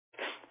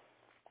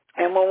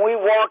And when we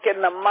walk in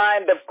the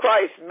mind of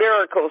Christ,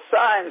 miracles,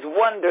 signs,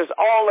 wonders,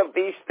 all of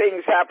these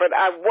things happen.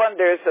 I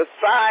wonder, it's a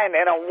sign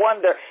and a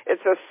wonder.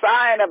 It's a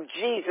sign of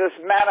Jesus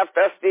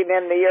manifesting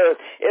in the earth.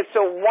 It's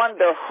a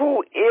wonder. Who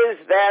is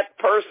that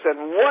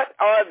person? What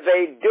are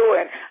they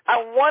doing?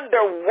 I wonder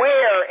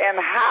where and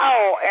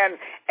how and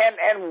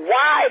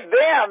why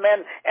them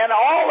and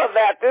all of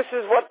that. This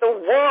is what the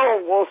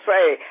world will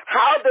say.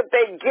 How did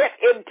they get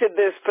into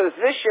this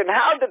position?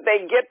 How did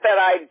they get that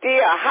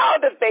idea? How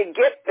did they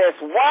get this?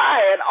 Why?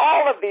 And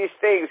all of these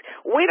things.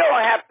 We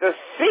don't have to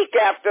seek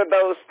after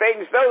those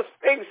things. Those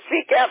things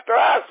seek after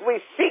us.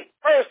 We seek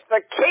first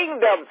the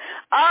kingdom.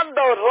 And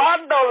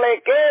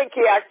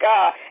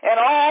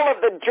all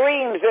of the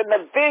dreams and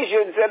the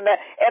visions and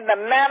the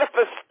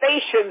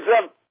manifestations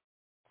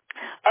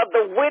of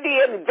the witty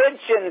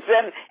inventions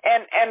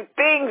and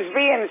things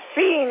being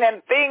seen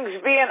and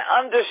things being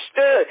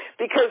understood,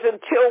 because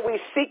until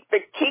we seek the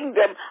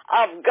kingdom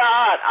of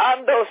God,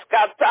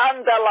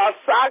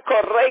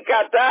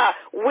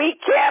 we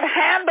can't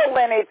handle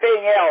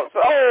anything else.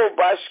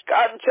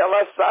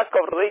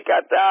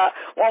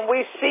 When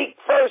we seek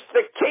first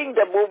the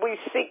kingdom, when we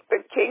seek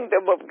the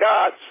kingdom of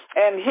God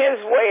and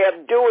His way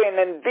of doing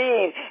and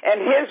being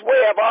and His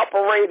way of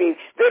operating,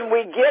 then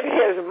we get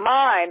His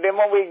mind, and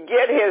when we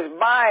get His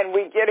mind,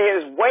 we get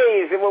His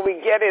ways, and when we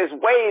get His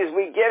ways,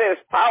 we get His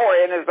power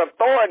and His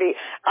authority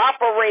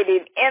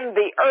operating in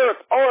the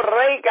earth.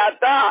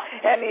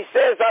 And He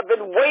says, I've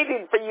been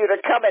waiting for you to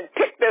come and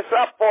pick this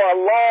up for a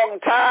long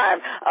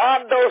time.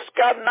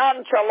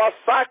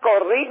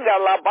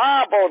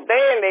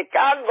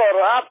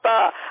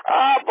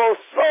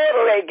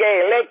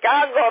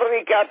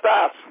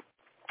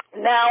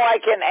 Now I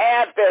can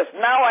add this.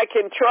 Now I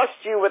can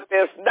trust you with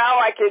this. Now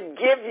I can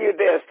give you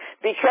this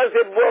because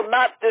it will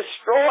not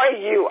destroy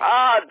you.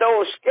 I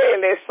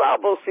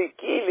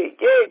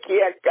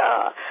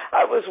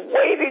was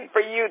waiting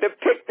for you to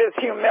pick this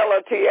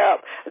humility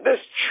up,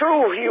 this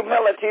true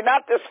humility,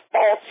 not this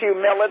false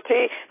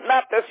humility,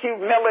 not this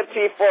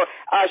humility for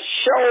a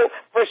show,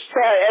 for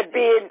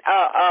being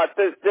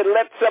to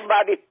let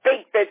somebody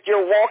think that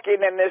you're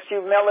walking in this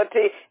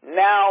humility.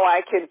 Now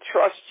I can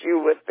trust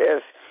you with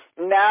this.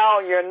 Now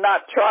you're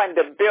not trying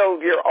to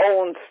build your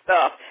own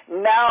stuff.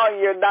 Now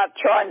you're not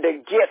trying to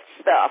get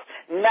stuff.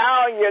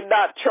 Now you're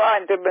not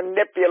trying to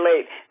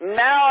manipulate.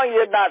 Now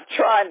you're not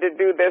trying to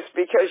do this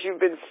because you've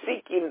been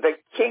seeking the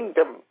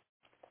kingdom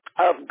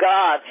of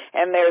God,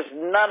 and there's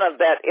none of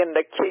that in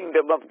the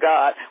kingdom of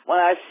God. When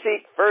I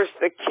seek first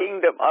the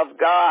kingdom of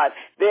God,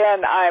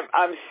 then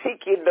I'm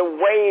seeking the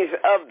ways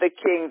of the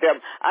kingdom.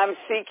 I'm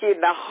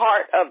seeking the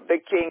heart of the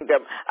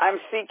kingdom.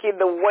 I'm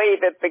seeking the way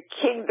that the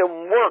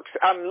kingdom works.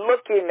 I'm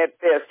looking at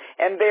this,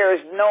 and there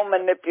is no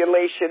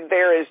manipulation.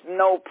 There is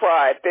no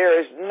pride. There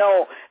is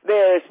none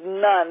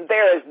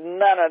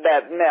of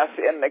that mess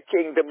in the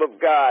kingdom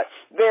of God.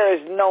 There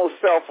is no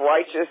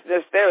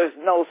self-righteousness. There is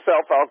no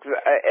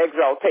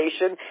self-exaltation.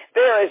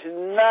 There is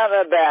none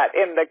of that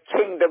in the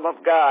kingdom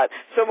of God.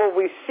 So when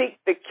we seek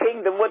the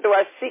kingdom, what do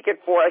I seek it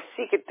for? I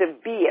seek it to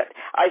be it.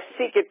 I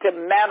seek it to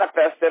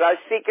manifest it. I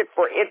seek it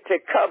for it to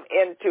come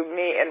into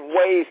me in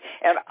ways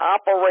and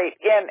operate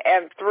in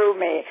and through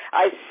me.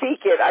 I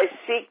seek it. I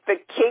seek the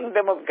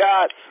kingdom of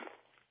God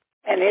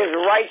and His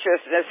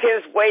righteousness,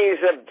 His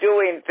ways of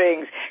doing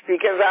things,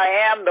 because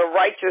I am the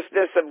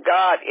righteousness of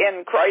God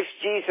in Christ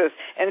Jesus.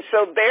 And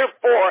so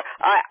therefore,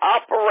 I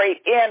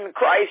operate in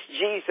Christ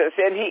Jesus,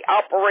 and He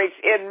operates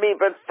in me.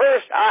 But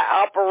first,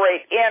 I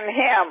operate in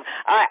Him.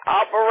 I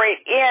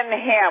operate in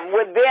Him,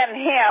 within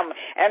Him.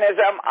 And as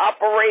I'm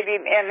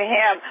operating in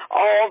Him,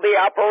 all the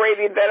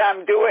operating that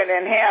I'm doing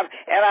in Him,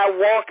 and I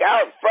walk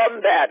out from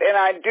that, and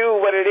I do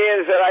what it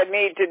is that I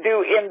need to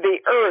do in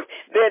the earth,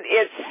 then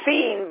it's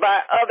seen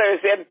by others,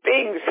 and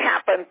things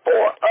happen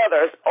for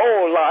others.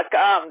 Oh, la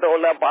cando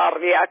la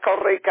barria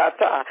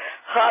corricata,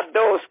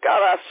 hados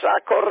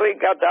carasa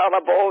corricata la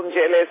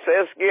bongeles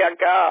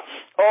esgiaca,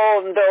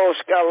 ondos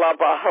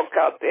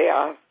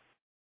calabahocatea.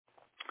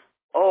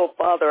 Oh,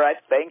 Father, I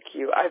thank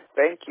you. I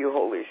thank you,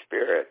 Holy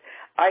Spirit.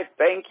 I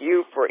thank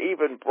you for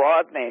even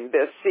broadening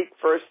this. Seek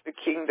first the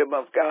kingdom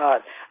of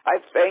God. I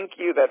thank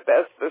you that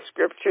that's the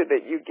scripture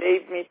that you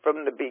gave me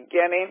from the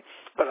beginning.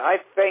 But I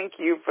thank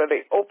you for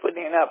the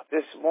opening up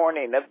this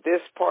morning of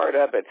this part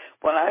of it.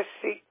 When I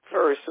seek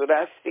first, when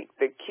I seek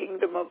the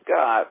kingdom of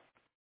God,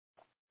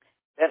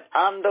 then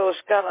I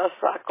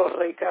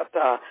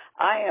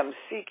am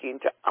seeking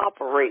to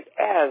operate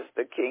as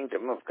the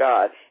kingdom of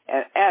God.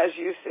 And as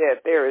you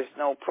said, there is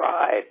no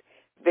pride.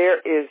 There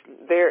is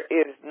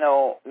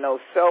no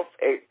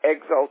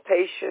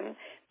self-exaltation.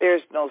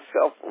 There's no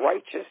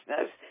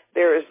self-righteousness.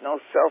 There is no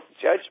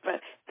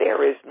self-judgment.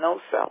 There is no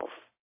self.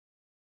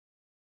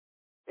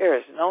 There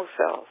is no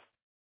self.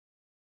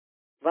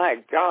 My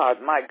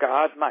God, my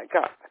God, my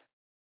God.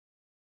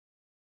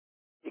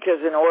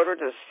 Because in order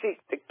to seek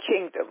the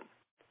kingdom,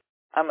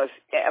 I must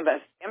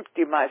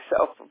empty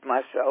myself of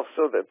myself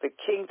so that the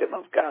kingdom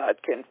of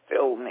God can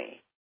fill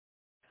me.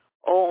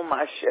 Oh,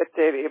 my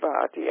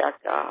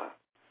sheteribatiaka.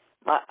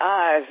 My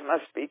eyes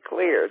must be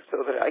cleared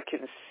so that I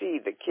can see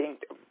the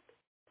kingdom.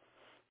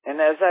 And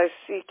as I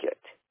seek it,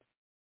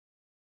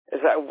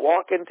 as I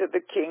walk into the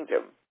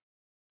kingdom,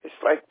 it's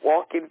like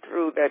walking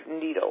through that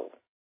needle.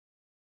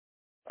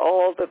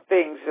 All the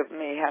things of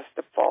me has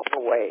to fall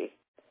away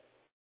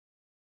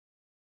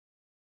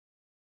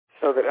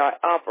so that I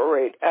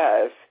operate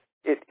as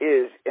it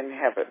is in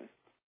heaven.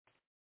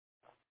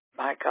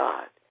 My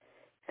God.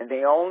 And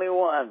the only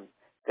one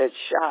that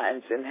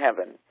shines in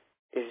heaven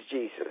is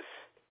Jesus.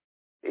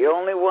 The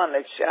only one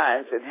that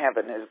shines in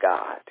heaven is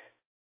God.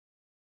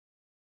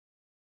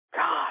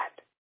 God.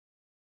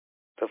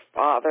 The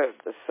Father,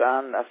 the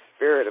Son, the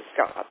Spirit of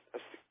God.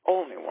 That's the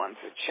only ones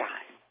that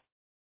shine.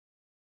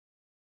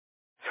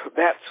 So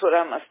that's what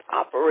I must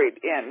operate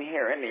in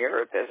here in the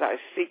earth as I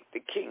seek the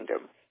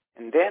kingdom.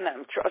 And then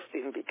I'm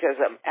trusting because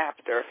I'm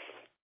after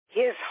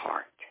His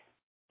heart.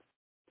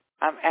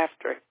 I'm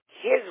after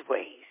His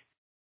ways.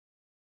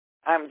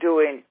 I'm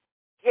doing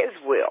His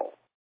will.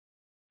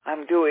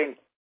 I'm doing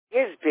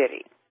His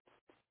bidding.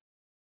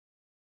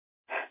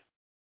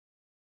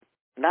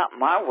 Not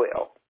my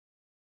will.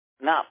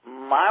 Not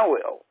my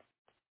will.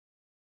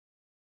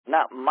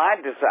 Not my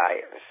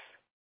desires.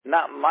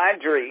 Not my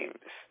dreams.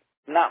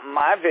 Not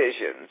my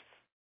visions.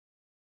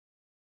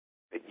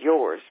 But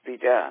yours be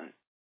done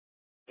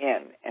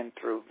in and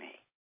through me.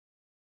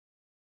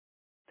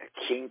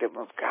 The kingdom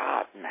of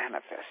God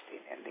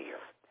manifesting in the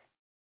earth.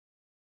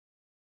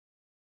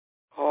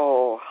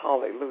 Oh,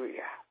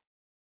 hallelujah.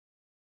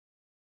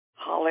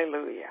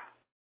 Hallelujah.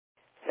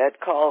 That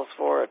calls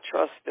for a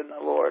trust in the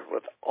Lord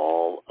with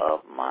all of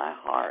my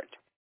heart,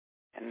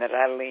 and that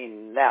I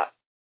lean not.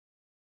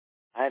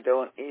 I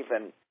don't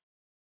even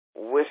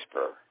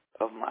whisper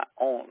of my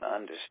own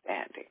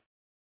understanding,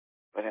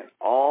 but in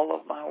all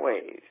of my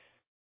ways,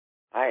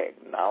 I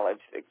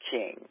acknowledge the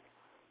King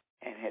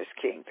and His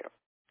kingdom,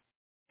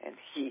 and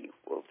He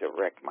will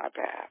direct my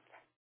path.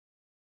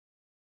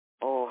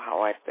 Oh,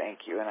 how I thank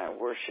you, and I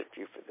worship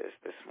you for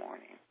this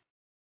morning.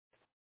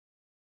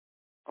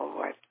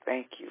 Oh, I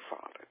thank you,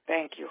 Father.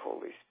 Thank you,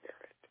 Holy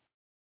Spirit.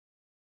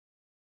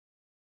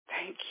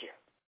 Thank you.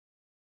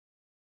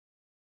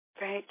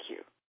 Thank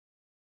you.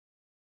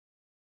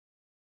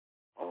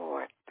 Oh,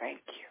 I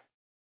thank you.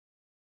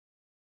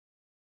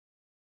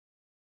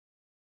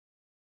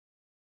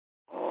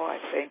 Oh, I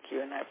thank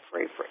you, and I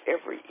pray for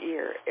every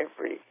ear,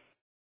 every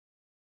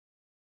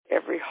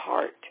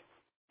heart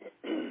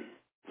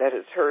that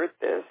has heard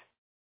this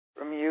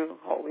from you,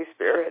 Holy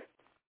Spirit,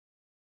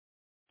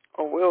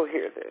 or will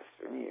hear this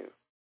from you.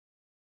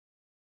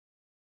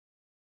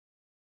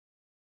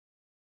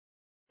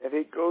 That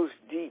it goes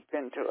deep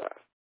into us.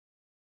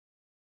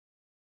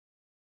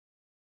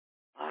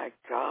 My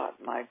God,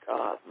 my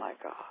God, my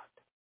God.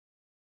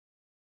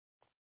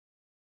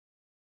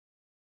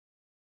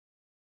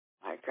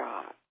 My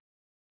God.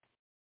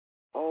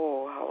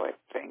 Oh, how I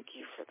thank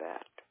you for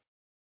that.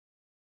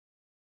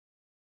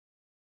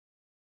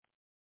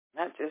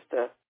 Not just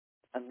to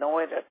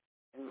anoint it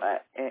in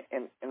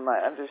my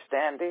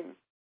understanding.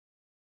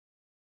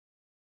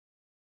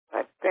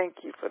 I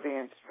thank you for the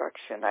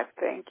instruction. I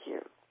thank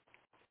you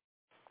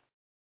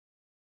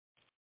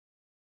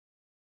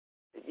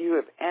that you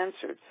have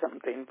answered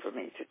something for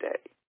me today.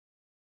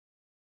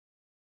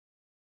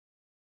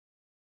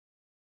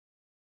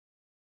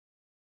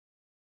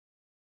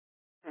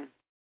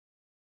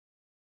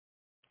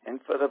 And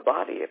for the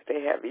body, if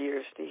they have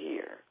ears to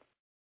hear.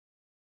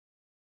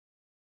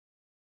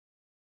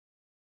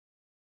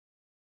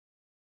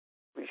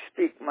 We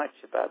speak much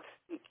about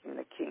seeking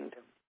the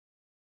kingdom.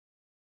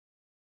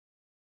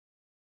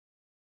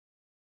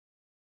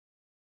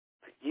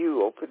 But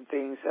you open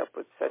things up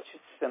with such a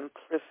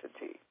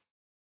simplicity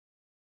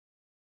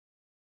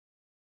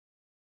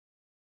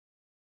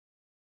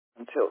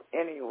until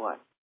anyone,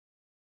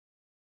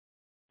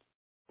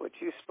 what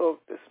you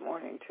spoke this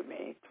morning to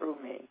me, through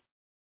me,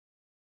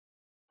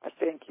 I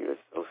thank you, is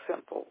so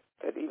simple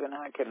that even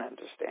I can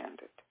understand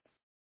it.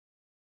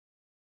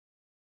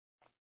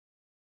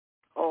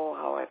 Oh,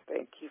 how I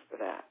thank you for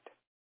that.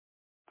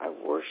 I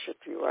worship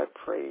you. I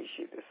praise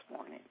you this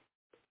morning.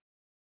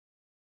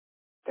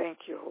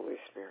 Thank you, Holy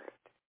Spirit.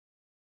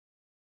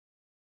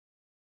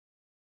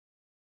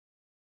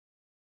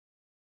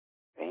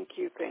 Thank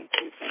you, thank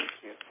you, thank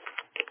you.